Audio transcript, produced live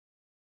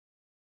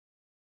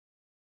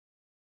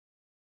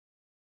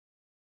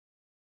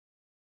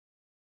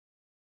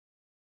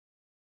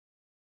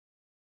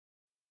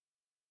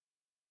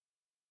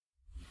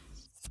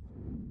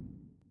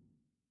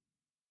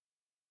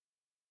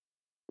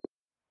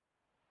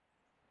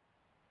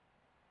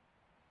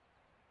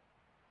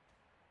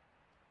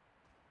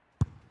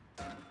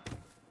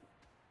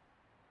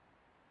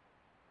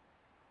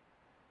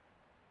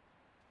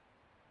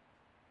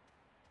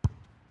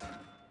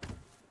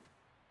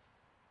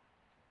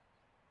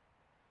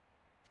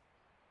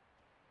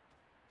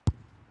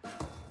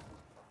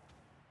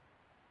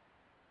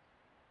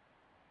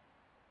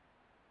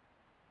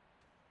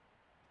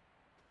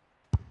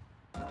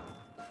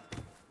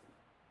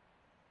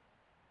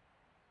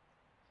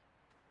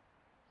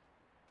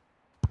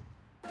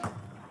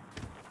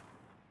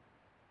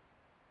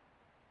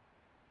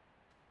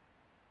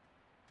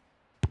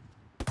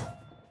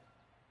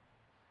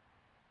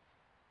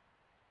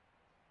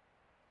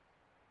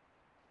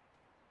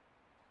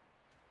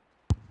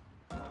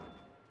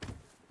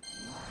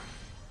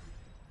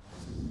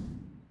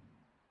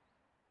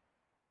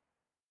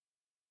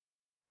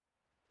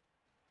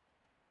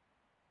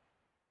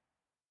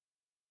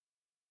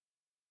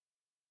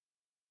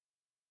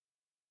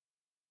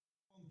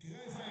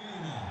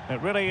It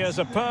really is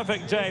a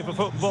perfect day for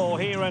football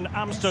here in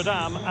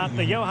Amsterdam at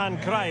the Johan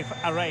Cruyff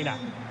Arena.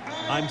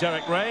 I'm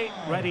Derek Ray,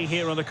 ready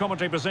here in the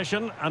commentary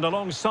position, and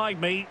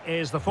alongside me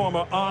is the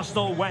former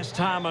Arsenal, West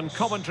Ham and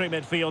Coventry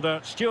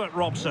midfielder Stuart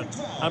Robson.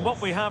 And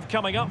what we have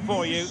coming up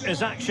for you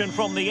is action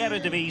from the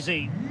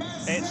Eredivisie.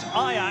 It's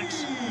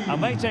Ajax,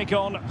 and they take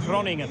on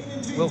Groningen.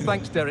 Well,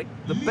 thanks, Derek.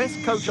 The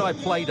best coach I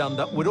played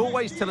under would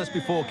always tell us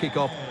before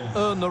kick-off,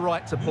 earn the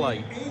right to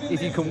play.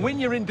 If you can win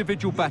your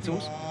individual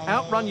battles,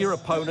 outrun your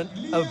opponent,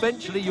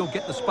 eventually you'll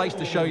get the space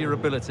to show your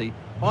ability.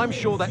 I'm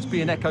sure that's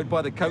being echoed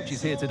by the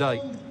coaches here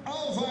today.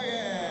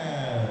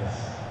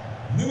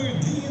 Nummer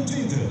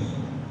 23,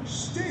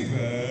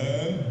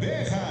 Steven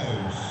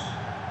Berghuis.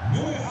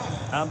 Nummer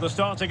 8. And the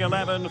starting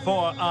 11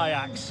 for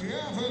Ajax.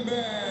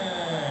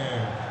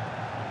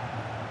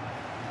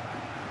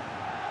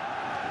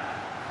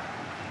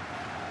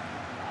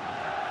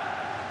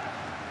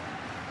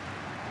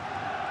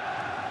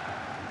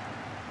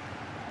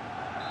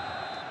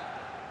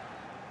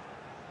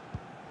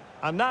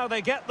 And now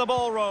they get the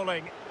ball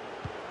rolling.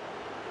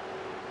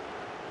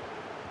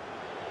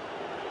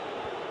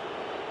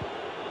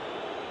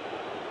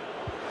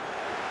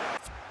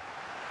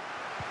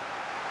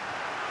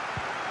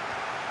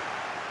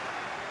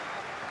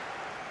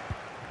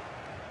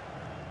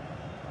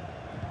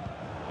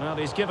 Well,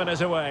 he's given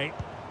us away.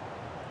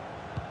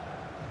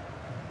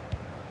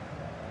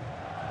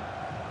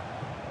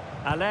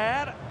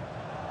 Aller.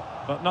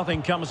 But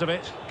nothing comes of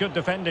it. Good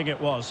defending it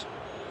was.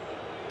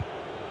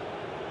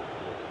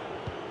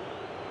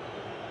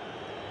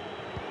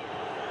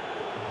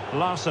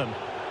 Larson.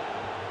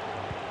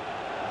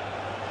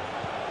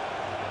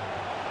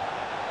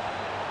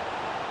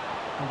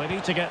 Well, they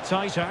need to get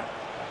tighter.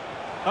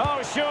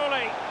 Oh,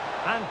 surely.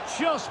 And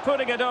just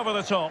putting it over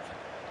the top.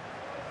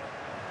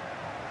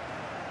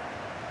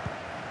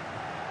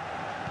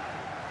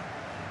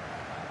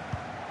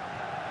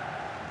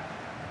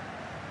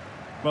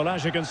 Well,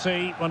 as you can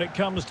see, when it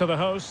comes to the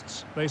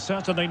hosts, they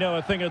certainly know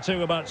a thing or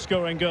two about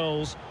scoring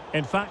goals.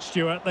 In fact,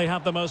 Stuart, they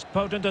have the most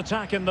potent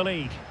attack in the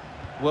league.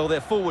 Well,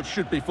 their forwards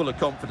should be full of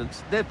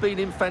confidence. They've been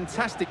in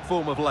fantastic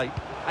form of late,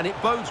 and it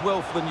bodes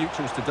well for the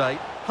neutrals today.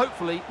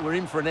 Hopefully, we're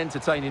in for an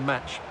entertaining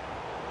match.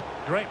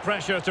 Great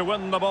pressure to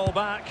win the ball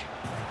back.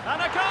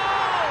 And a goal!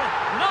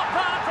 Not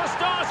bad for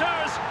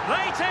starters.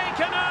 They take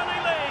an early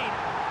lead.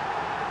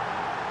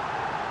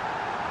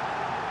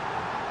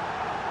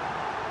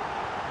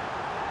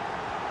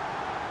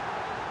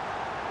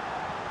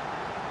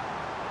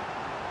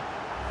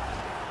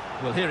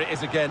 Well, here it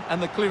is again,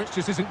 and the clearance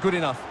just isn't good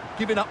enough.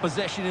 Giving up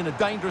possession in a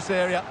dangerous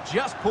area,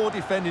 just poor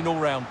defending all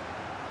round.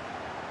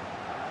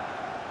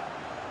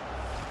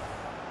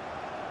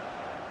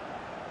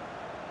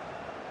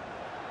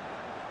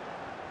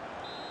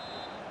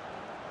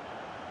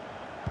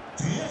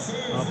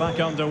 Well, back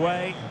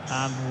underway,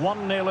 and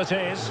 1-0 it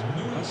is.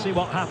 Let's see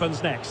what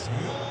happens next.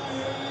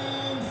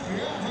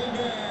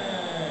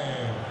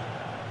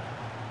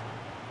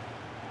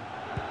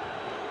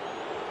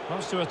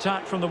 Close to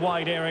attack from the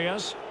wide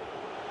areas.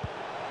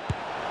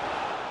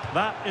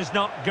 That is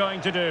not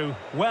going to do.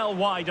 Well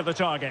wide of the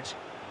target.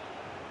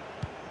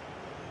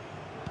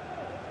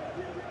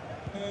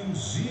 Een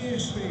zeer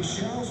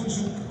speciaal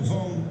verzoek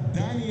van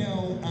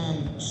Daniel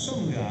aan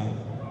Sandra.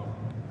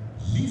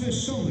 Lieve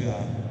Sandra,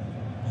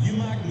 je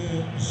maakt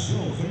me zo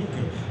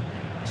gelukkig.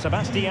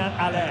 Sébastien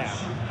Aller.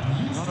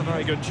 Not a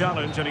very good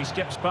challenge, and he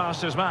skips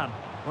past his man.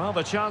 Well,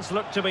 the chance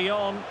looked to be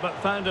on, but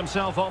found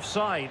himself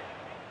offside.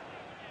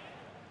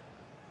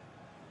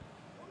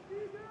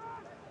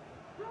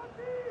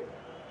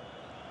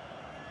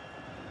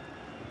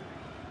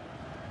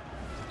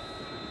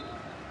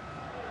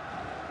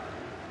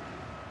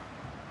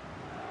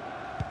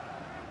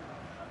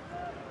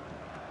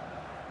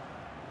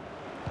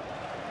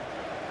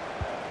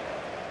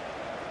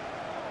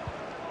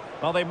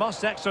 Well, they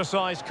must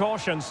exercise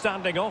caution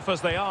standing off as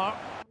they are.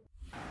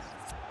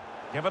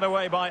 Given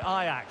away by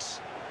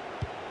Ajax.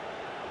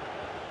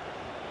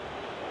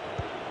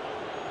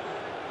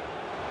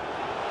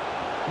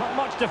 Not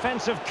much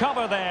defensive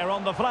cover there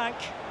on the flank.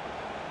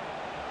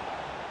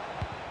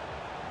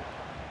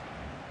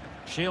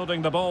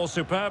 Shielding the ball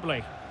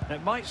superbly.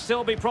 It might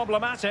still be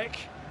problematic.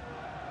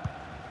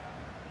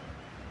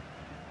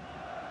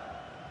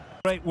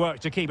 Great work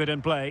to keep it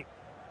in play.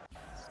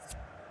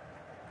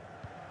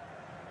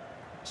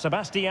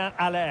 Sébastien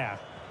Aller.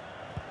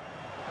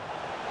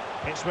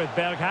 It's with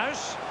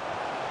Berghuis.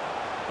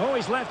 Oh,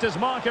 he's left his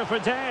marker for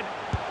dead.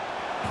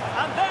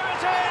 And there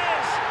it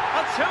is!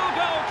 A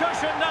two-goal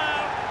cushion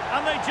now,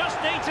 and they just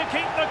need to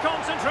keep the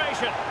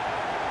concentration.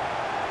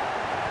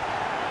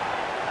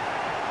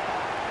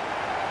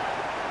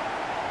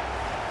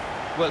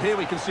 Well, here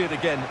we can see it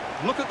again.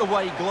 Look at the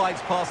way he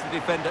glides past the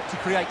defender to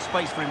create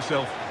space for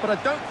himself. But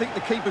I don't think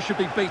the keeper should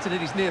be beaten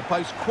at his near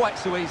post quite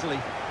so easily.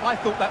 I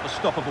thought that was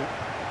stoppable.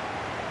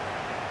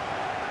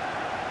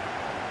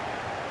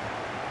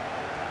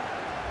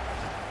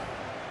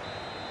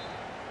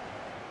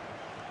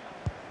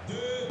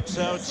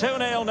 So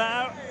 2-0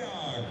 now.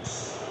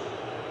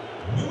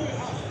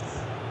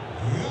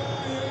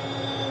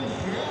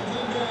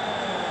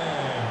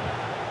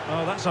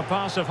 that's a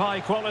pass of high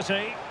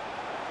quality.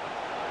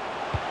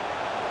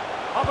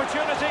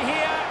 Opportunity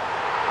here.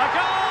 A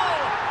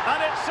goal! And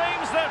it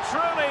seems they're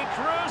truly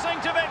cruising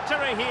to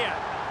victory here.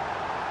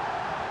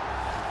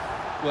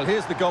 Well,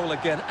 here's the goal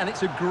again, and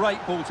it's a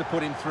great ball to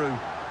put him through.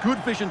 Good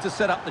vision to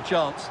set up the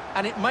chance,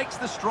 and it makes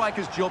the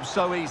striker's job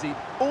so easy.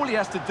 All he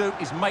has to do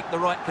is make the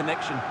right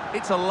connection.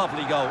 It's a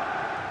lovely goal.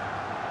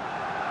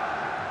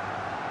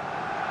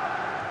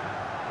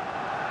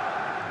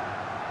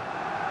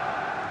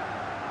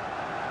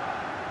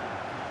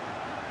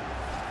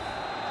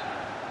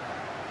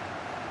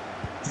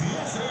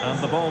 And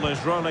the ball is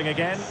rolling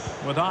again,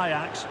 with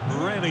Ajax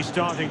really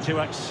starting to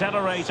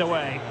accelerate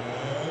away.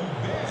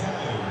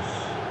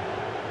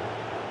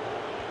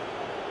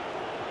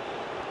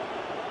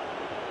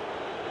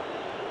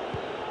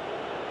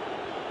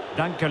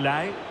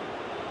 Dankelay.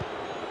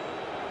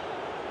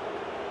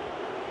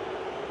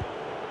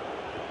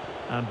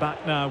 And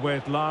back now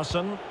with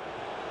Larsson.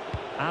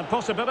 And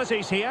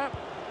possibilities here.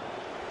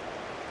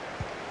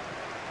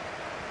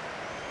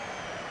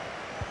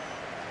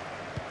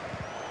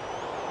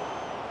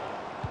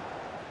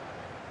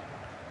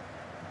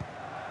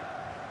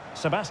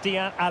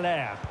 Sébastien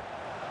Haller.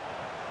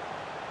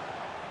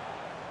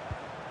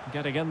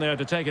 Getting in there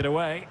to take it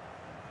away.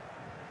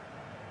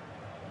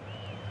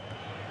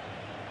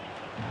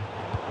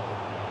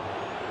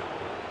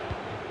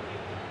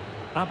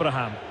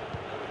 Abraham.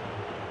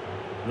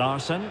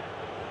 Larsson.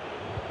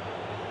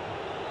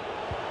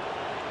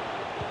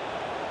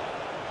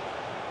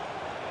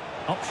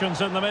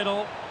 Options in the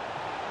middle.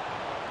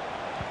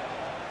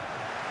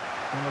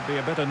 And would be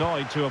a bit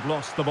annoyed to have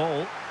lost the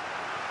ball.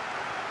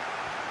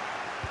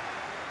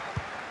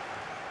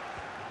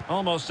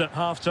 Almost at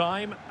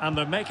half-time, and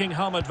they're making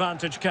home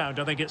advantage count,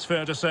 I think it's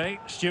fair to say.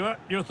 Stuart,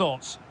 your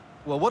thoughts?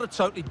 Well, what a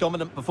totally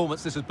dominant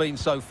performance this has been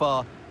so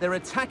far. Their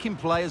attacking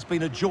play has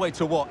been a joy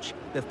to watch.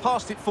 They've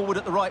passed it forward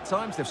at the right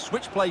times, they've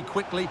switched play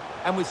quickly,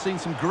 and we've seen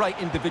some great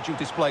individual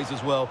displays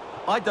as well.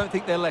 I don't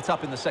think they'll let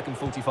up in the second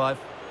 45.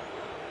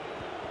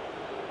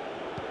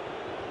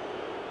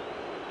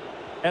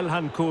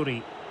 Elhan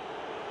Kouri.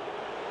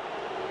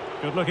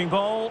 Good-looking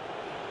ball.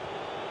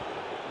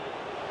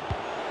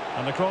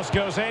 And the cross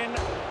goes in,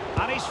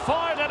 and he's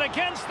fired it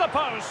against the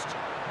post.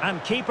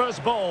 And keeper's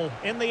ball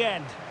in the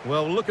end.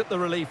 Well, look at the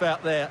relief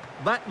out there.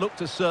 That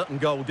looked a certain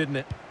goal, didn't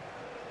it?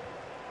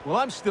 Well,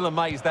 I'm still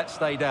amazed that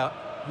stayed out.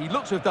 He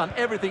looks to have done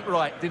everything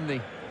right, didn't he?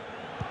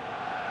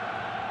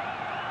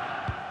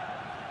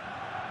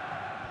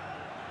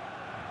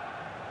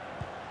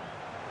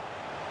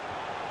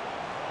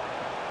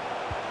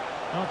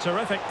 A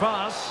terrific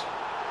pass.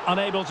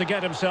 Unable to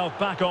get himself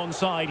back on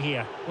side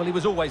here. Well, he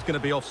was always going to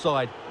be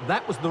offside.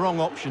 That was the wrong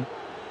option.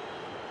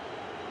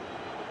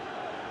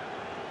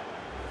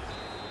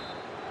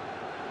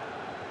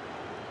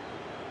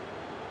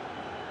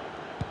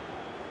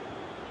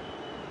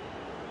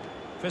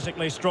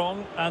 Physically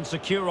strong and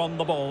secure on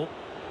the ball.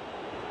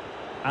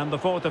 And the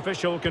fourth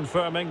official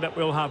confirming that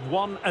we'll have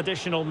one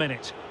additional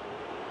minute.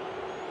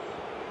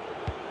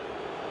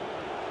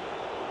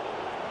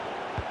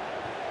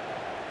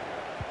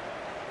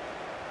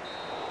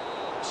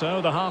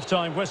 So the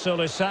half-time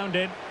whistle is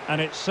sounded, and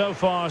it's so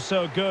far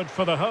so good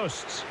for the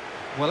hosts.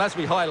 Well, as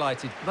we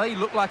highlighted, they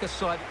look like a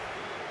side.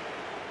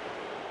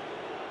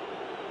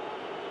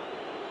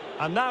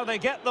 And now they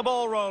get the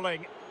ball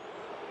rolling.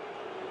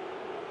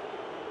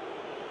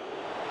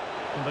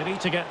 And they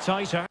need to get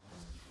tighter.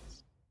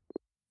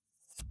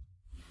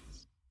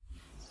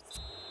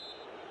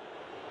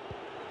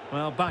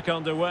 Well, back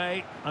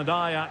underway, and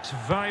Ajax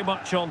very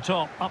much on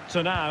top up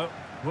to now.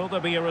 Will there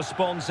be a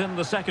response in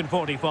the second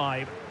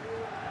 45?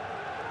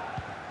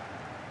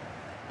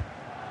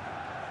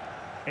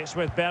 It's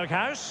with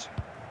Berghuis.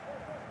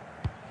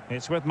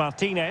 It's with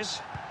Martinez.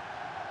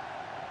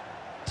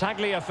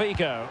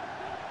 Tagliafico.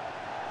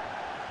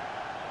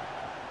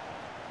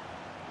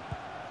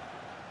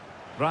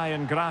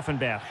 Ryan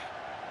Gravenberch.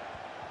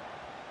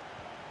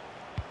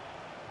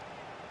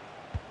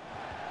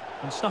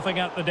 And snuffing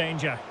out the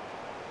danger.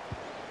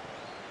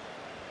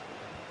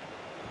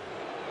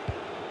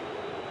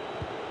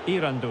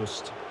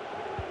 Irandust.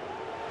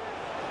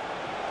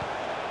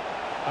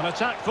 An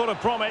attack full of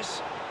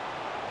promise.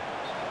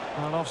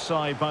 Well,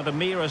 offside by the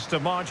merest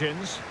of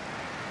margins.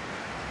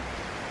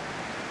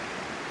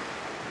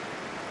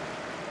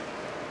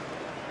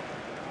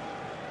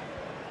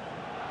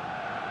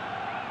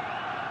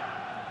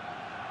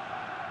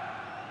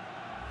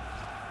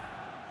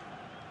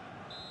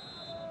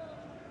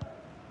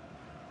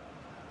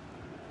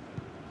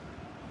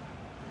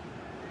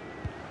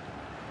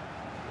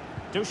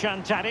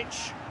 Dusan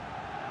Tadic.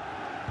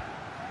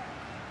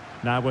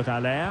 Now with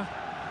Haller.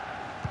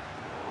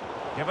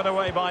 Given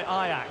away by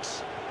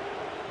Ajax.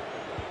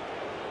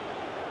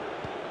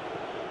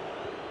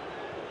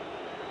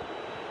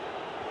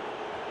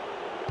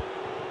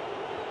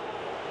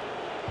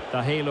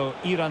 Dahelo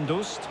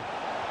Irandust.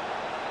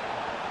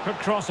 Could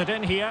cross it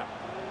in here.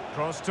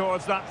 Cross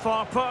towards that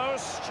far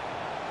post.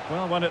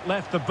 Well, when it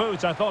left the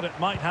boot, I thought it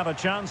might have a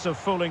chance of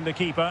fooling the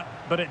keeper,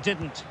 but it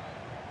didn't.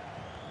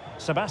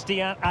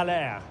 Sébastien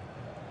Haller.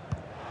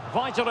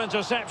 Vital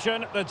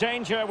interception. The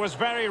danger was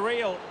very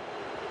real.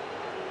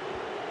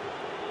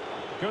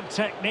 Good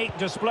technique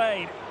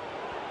displayed.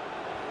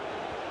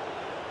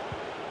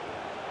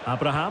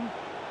 Abraham.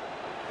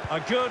 A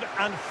good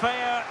and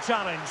fair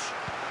challenge.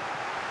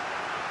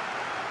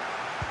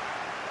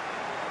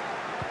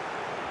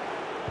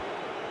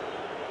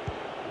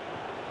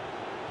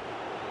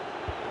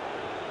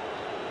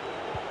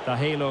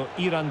 Tahelo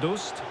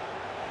Irandust.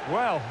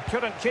 Well,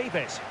 couldn't keep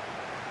it.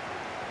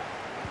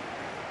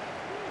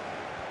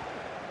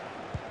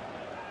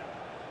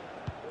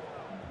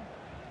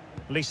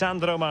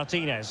 Lisandro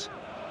Martinez.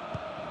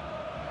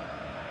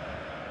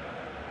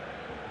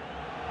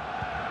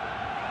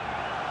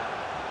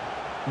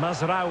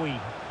 Mazraoui.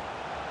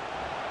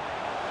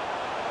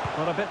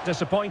 Well, a bit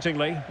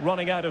disappointingly,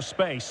 running out of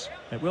space.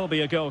 It will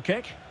be a goal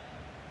kick.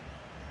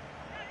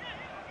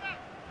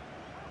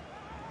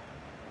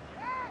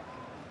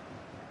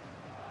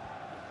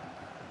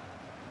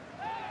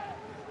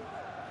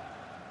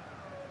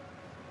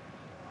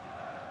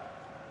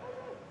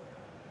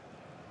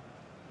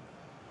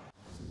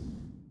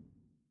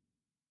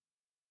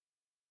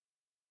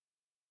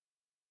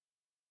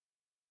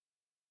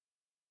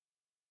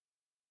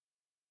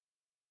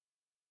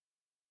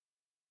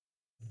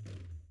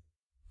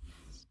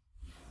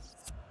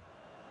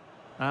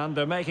 And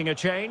they're making a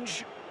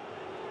change.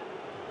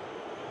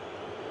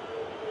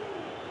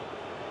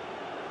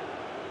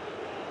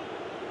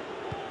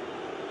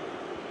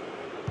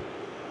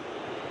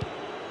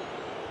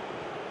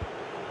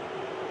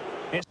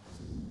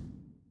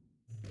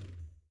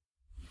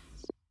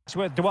 It's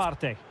with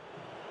Duarte.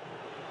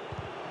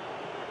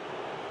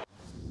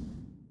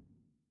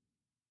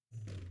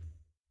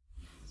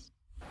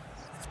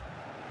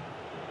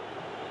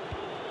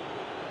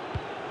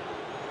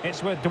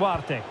 It's with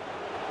Duarte.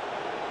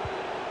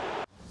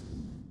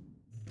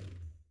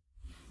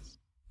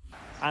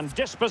 And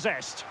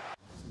dispossessed.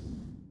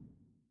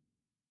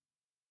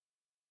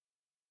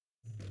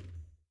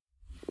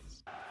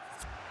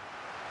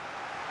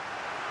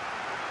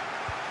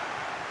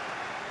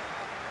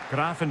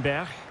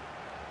 Gravenberch.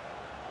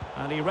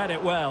 And he read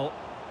it well.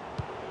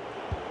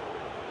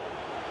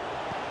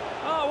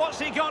 Oh, what's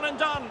he gone and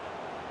done?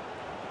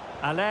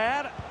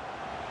 Haller.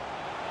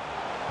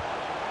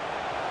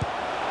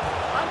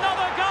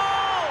 Another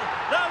goal!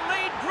 The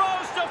lead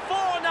grows to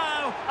 4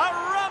 now. A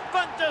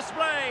rampant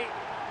display.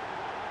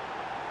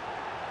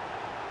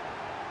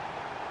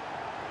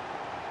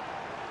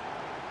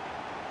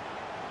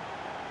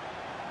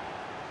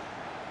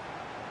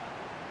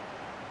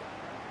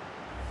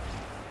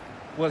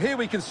 Well, here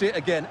we can see it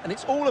again, and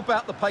it's all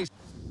about the pace.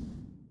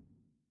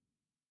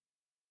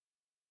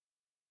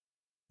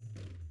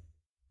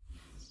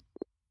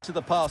 To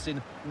the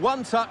passing,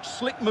 one touch,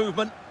 slick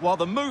movement, while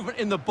the movement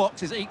in the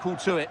box is equal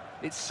to it.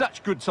 It's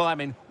such good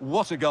timing.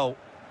 What a goal.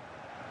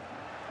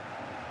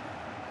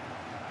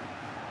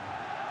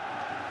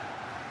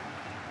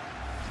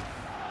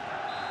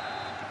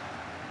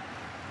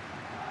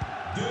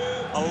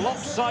 A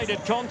lopsided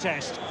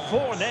contest,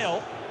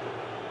 4-0.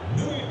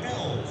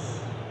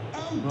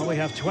 Well, we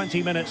have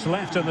 20 minutes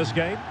left in this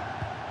game.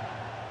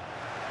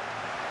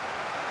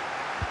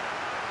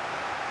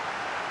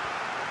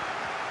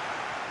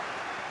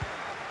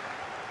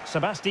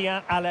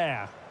 Sébastien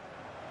Haller.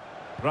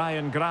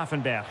 Ryan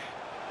Gravenberch.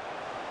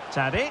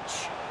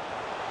 Tadic.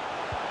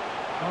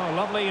 Oh,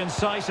 lovely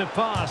incisive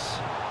pass.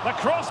 The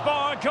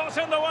crossbar got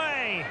in the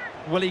way.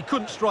 Well, he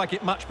couldn't strike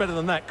it much better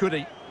than that, could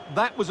he?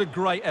 That was a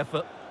great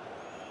effort.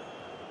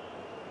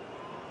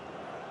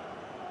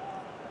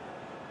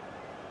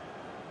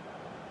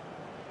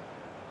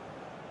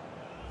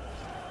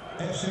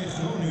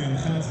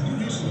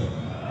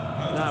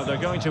 Now they're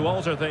going to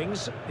alter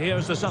things.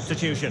 Here's the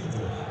substitution.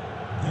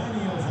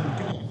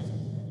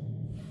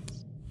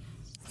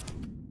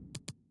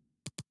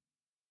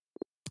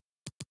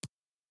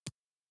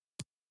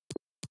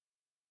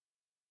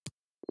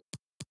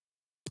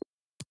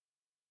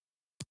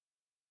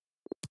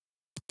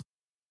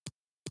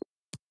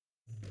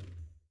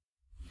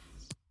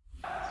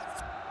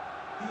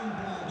 In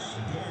plaats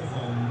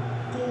daarvan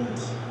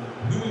komt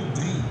nummer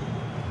 3,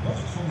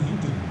 Wacht van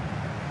Hinten.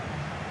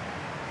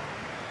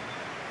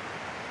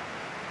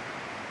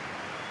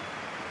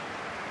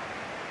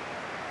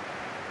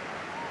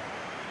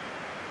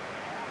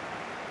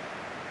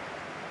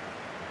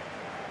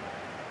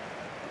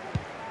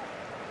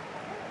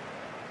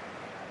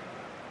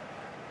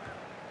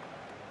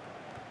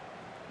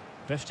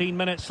 "15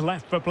 minutes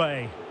left for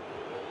play.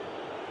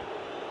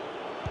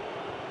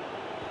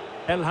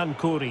 Elhan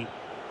Kouri.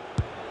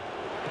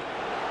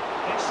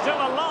 It's still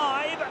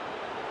alive.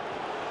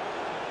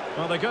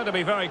 Well, they're going to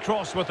be very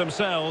cross with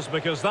themselves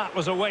because that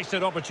was a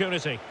wasted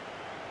opportunity.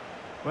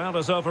 Well,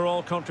 his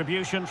overall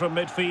contribution from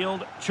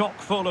midfield, chock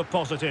full of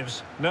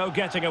positives. No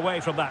getting away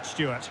from that,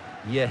 Stuart.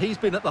 Yeah, he's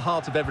been at the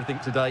heart of everything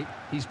today.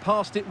 He's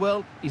passed it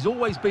well, he's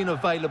always been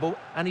available,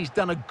 and he's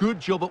done a good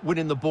job at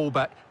winning the ball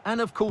back.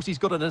 And, of course, he's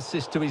got an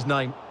assist to his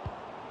name.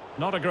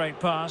 Not a great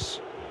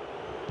pass.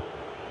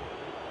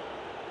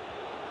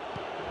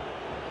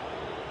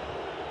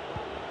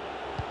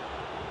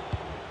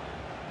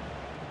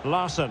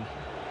 Larson.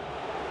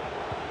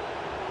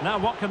 Now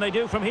what can they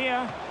do from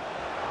here?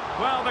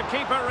 Well, the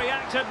keeper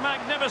reacted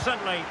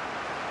magnificently.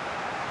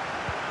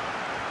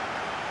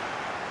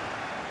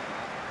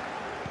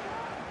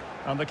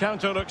 And the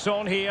counter looks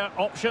on here.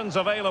 Options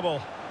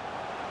available.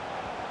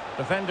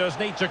 Defenders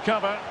need to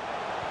cover.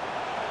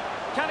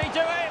 Can he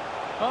do it?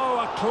 Oh,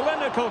 a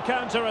clinical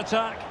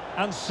counter-attack.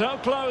 And so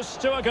close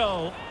to a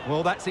goal.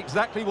 Well, that's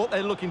exactly what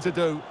they're looking to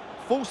do.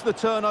 Force the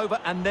turnover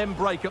and then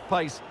break at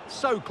pace.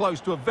 So close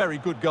to a very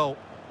good goal.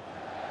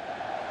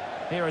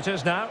 Here it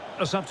is now,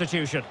 a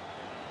substitution.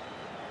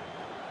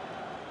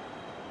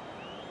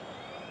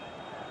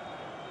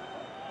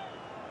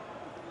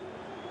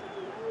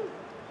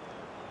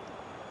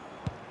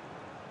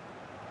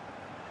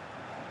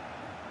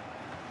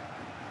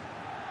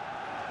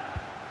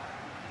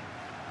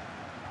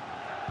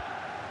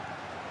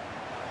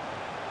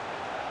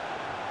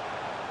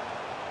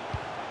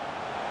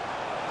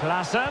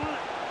 Klaassen.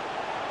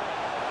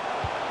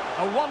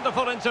 A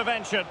wonderful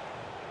intervention.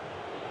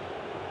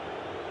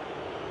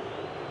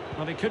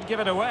 Well, he could give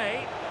it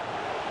away.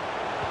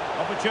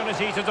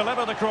 Opportunity to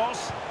deliver the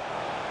cross.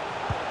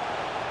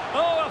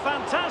 Oh, a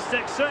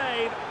fantastic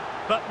save.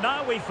 But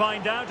now we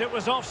find out it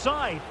was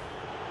offside.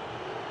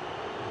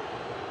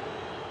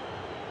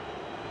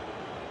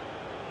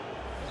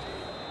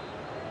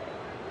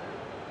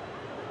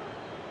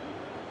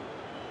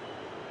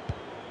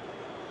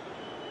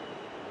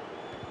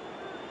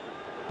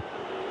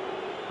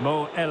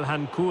 Mo El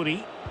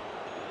Hankouri.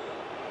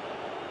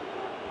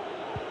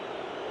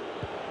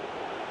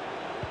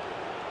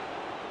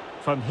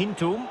 From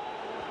Hintum.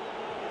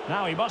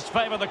 Now he must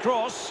favour the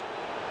cross.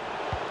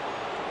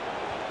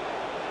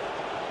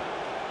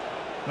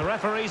 The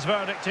referee's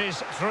verdict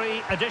is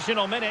 3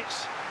 additional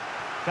minutes.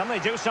 Can they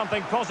do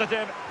something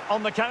positive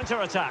on the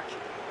counter-attack?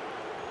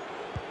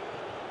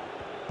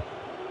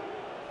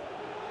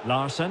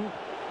 Larson.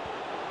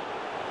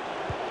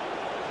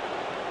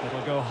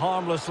 It'll go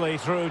harmlessly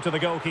through to the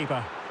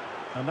goalkeeper.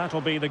 And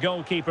that'll be the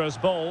goalkeeper's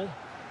ball.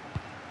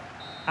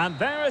 And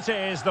there it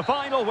is, the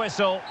final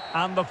whistle.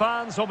 And the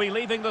fans will be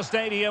leaving the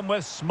stadium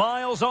with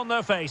smiles on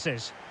their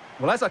faces.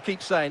 Well, as I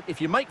keep saying,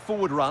 if you make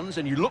forward runs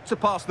and you look to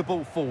pass the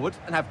ball forward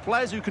and have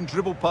players who can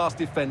dribble past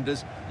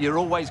defenders, you're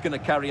always going to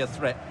carry a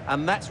threat.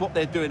 And that's what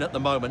they're doing at the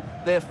moment.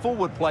 Their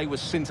forward play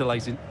was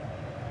scintillating.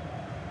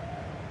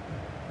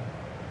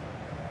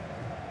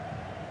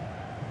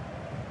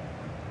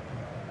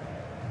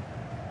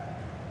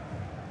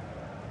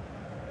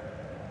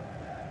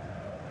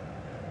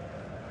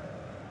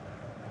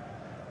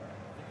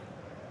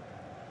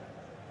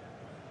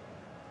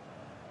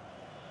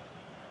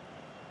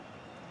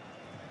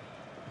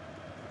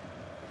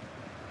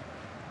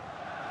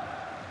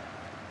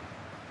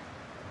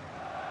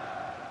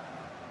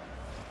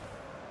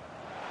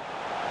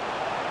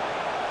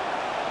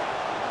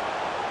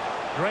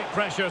 Great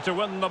pressure to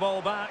win the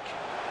ball back.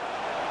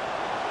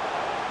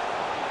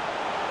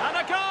 And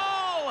a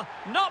goal!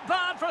 Not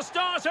bad for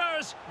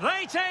starters.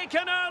 They take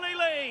an early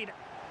lead.